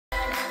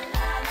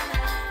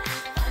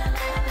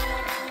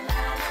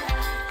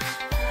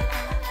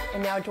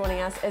And now joining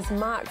us is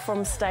Mark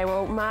from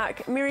Staywell.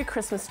 Mark, Merry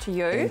Christmas to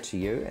you. And to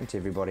you and to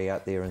everybody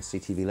out there in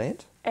CTV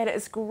land. And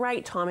it's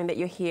great timing that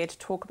you're here to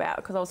talk about,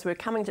 because obviously we're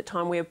coming to a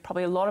time where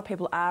probably a lot of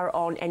people are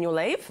on annual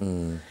leave.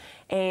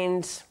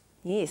 And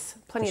yes,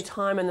 plenty of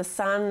time in the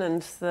sun,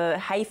 and the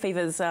hay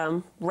fever's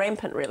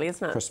rampant really,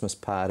 isn't it? Christmas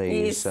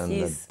parties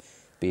the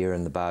beer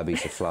and the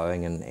barbies are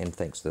flowing, and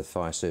thanks to the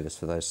fire service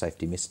for those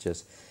safety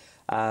messages.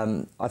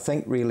 I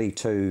think really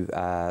too,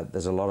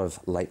 there's a lot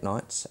of late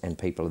nights, and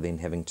people are then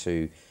having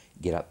to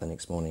get up the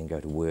next morning and go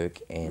to work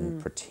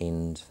and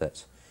pretend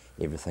that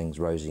everything's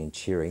rosy and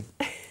cheery.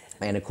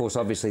 And of course,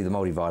 obviously the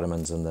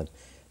multivitamins and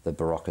the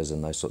Baroccas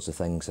and those sorts of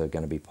things are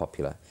going to be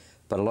popular.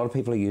 But a lot of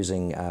people are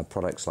using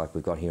products like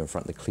we've got here in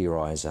front, the Clear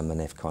Eyes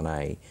Manef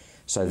A.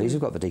 So these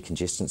have got the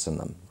decongestants in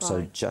them. Right.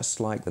 So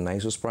just like the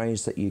nasal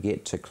sprays that you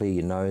get to clear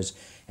your nose,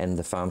 and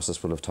the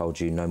pharmacist will have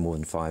told you no more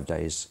than 5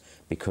 days,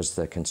 because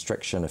the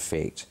constriction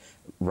effect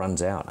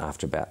runs out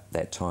after about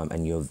that time,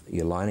 and your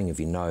lining of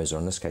your nose, or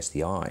in this case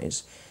the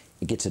eyes,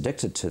 it gets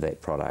addicted to that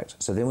product.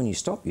 So then when you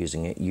stop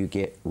using it, you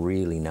get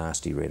really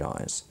nasty red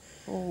eyes.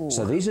 Ooh.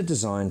 So these are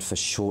designed for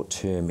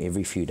short-term,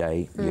 every few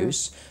day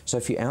use. So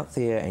if you're out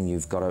there and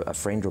you've got a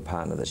friend or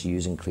partner that's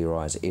using Clear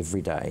Eyes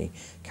every day,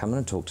 come in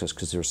and talk to us,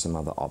 because there are some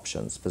other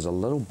options. There's a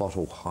little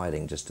bottle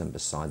hiding just in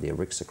beside the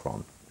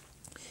Orexicron,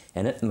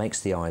 and it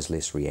makes the eyes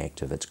less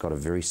reactive. It's got a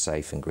very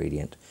safe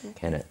ingredient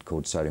in it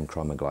called sodium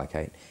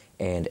chromoglycate,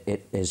 and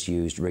it is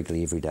used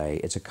regularly every day.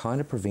 It's a kind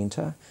of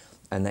preventer,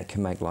 and that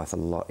can make life a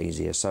lot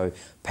easier. So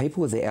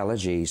people with the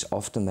allergies,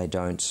 often they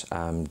don't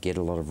get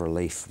a lot of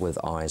relief with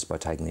eyes by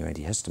taking their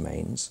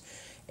antihistamines,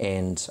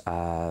 and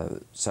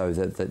so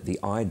the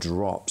eye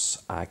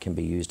drops can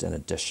be used in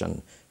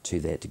addition to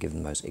that to give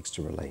them those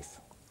extra relief.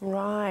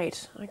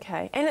 Right,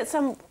 okay. And it's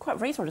quite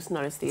reasonable, just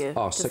noticed there.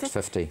 Oh,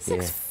 $6.50, yeah.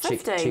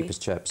 $6.50? Cheap as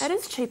chips. It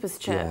is cheap as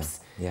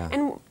chips. Yeah.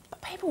 And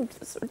people,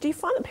 do you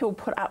find that people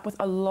put up with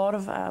a lot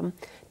of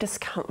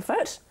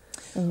discomfort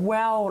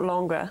well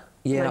longer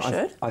than they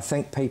should? I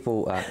think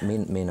people,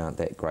 men aren't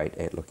that great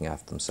at looking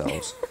after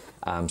themselves.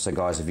 So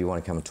guys, if you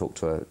want to come and talk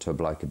to a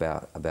bloke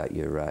about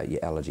your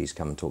allergies,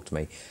 come and talk to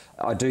me.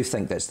 I do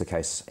think that's the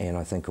case, and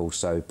I think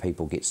also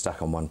people get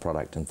stuck on one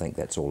product and think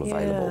that's all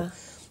available.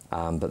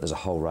 But there's a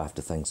whole raft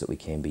of things that we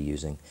can be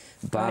using.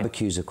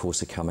 Barbecues, of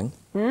course, are coming,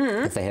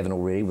 if they haven't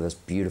already, with this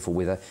beautiful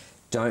weather.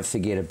 Don't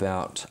forget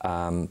about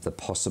the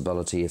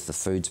possibility, if the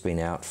food's been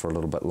out for a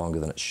little bit longer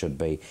than it should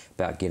be,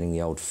 about getting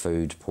the old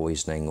food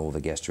poisoning or the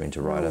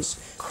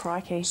gastroenteritis.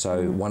 Crikey.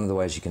 So one of the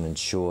ways you can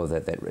ensure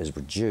that that is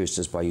reduced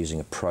is by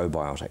using a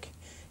probiotic.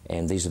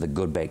 And these are the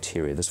good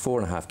bacteria. There's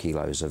 4.5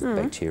 kilos of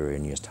bacteria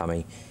in your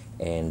tummy.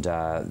 And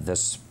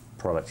this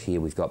product here,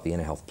 we've got the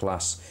Inner Health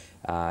Plus.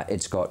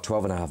 It's got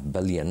 12.5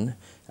 billion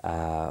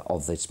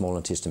of the small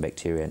intestine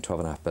bacteria and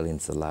 12.5 billion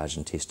for the large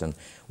intestine.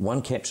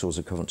 One capsule is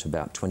equivalent to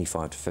about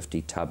 25 to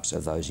 50 tubs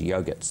of those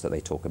yogurts that they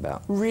talk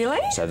about. Really?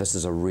 So this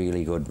is a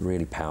really good,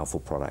 really powerful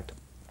product.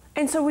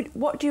 And so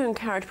what do you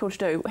encourage people to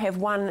do? Have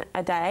one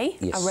a day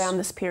around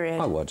this period?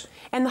 I would.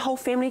 And the whole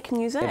family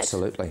can use it?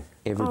 Absolutely.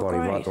 Everybody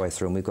right the way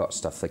through, and we've got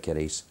stuff for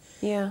kiddies.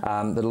 Yeah.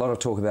 There's a lot of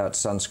talk about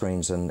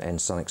sunscreens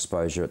and sun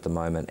exposure at the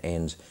moment,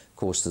 and of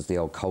course there's the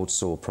old cold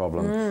sore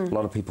problem. A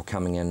lot of people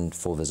coming in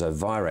for the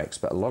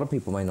Zovirax, but a lot of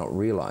people may not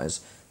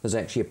realise there's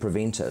actually a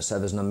preventer. So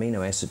there's an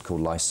amino acid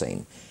called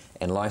lysine,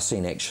 and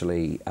lysine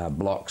actually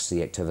blocks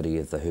the activity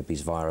of the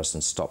herpes virus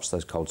and stops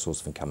those cold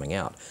sores from coming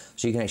out.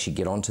 So you can actually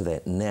get onto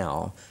that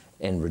now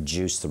and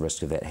reduce the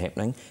risk of that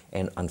happening.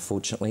 And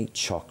unfortunately,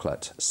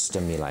 chocolate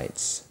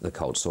stimulates the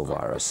cold sore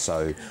virus.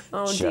 So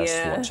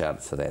just watch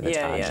out for that. That's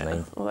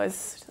arginine. All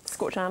those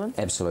scorch almonds.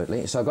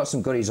 Absolutely. So I've got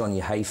some goodies on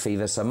your hay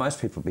fever. So most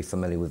people will be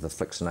familiar with the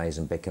Flixinase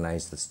and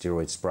Beckinase, the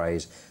steroid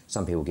sprays.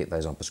 Some people get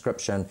those on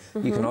prescription.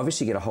 You can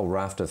obviously get a whole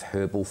raft of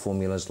herbal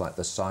formulas like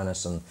the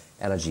Sinus and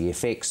Allergy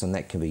FX, and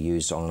that can be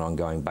used on an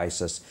ongoing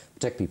basis,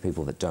 particularly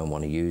people that don't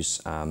want to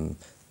use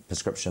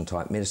prescription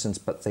type medicines.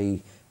 But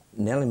the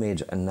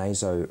Nelimed and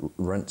Naso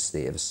rinse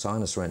there, the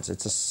sinus rinse,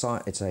 it's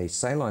a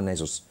saline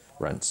nasal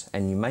rinse,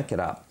 and you make it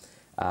up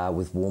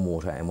with warm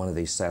water and one of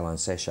these saline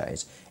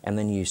sachets, and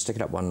then you stick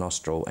it up one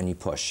nostril and you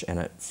push, and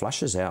it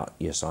flushes out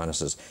your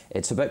sinuses.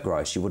 It's a bit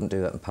gross. You wouldn't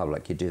do that in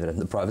public. You'd do that in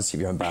the privacy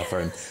of your own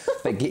bathroom.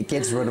 But it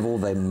gets rid of all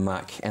the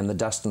muck and the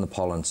dust and the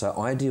pollen. So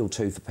ideal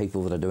too for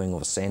people that are doing all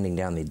the sanding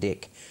down their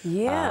deck.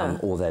 Yeah.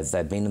 Or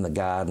they've been in the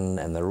garden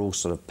and they're all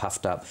sort of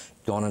puffed up,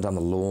 gone and done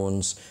the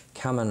lawns.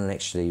 Come in and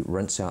actually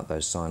rinse out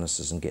those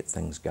sinuses and get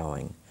things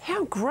going.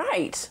 How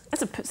great!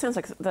 Sounds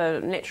like the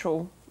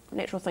natural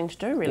thing to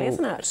do, really,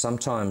 isn't it?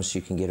 Sometimes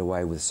you can get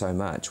away with so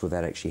much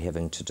without actually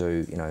having to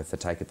do, if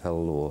take a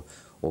pill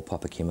or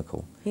pop a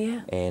chemical.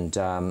 Yeah. And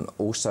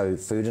also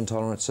food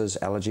intolerances,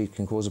 allergy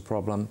can cause a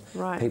problem.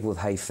 Right. People with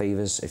hay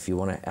fevers, if you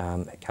want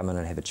to come in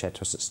and have a chat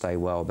to us at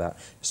Staywell about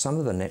some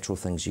of the natural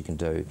things you can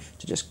do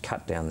to just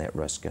cut down that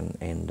risk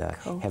and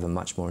have a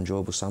much more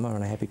enjoyable summer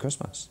and a happy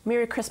Christmas.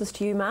 Merry Christmas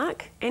to you,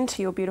 Mark, and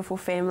to your beautiful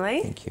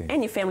family. Thank you.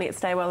 And your family at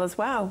Staywell as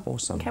well.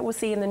 Awesome. Okay, we'll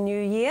see you in the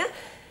new year.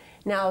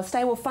 Now,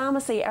 Staywell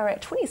Pharmacy are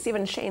at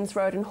 27 Shands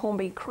Road in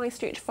Hornby,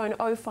 Christchurch. Phone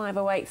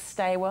 0508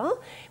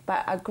 Staywell.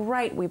 But a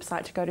great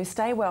website to go to,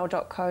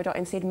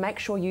 staywell.co.nz. Make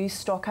sure you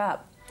stock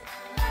up.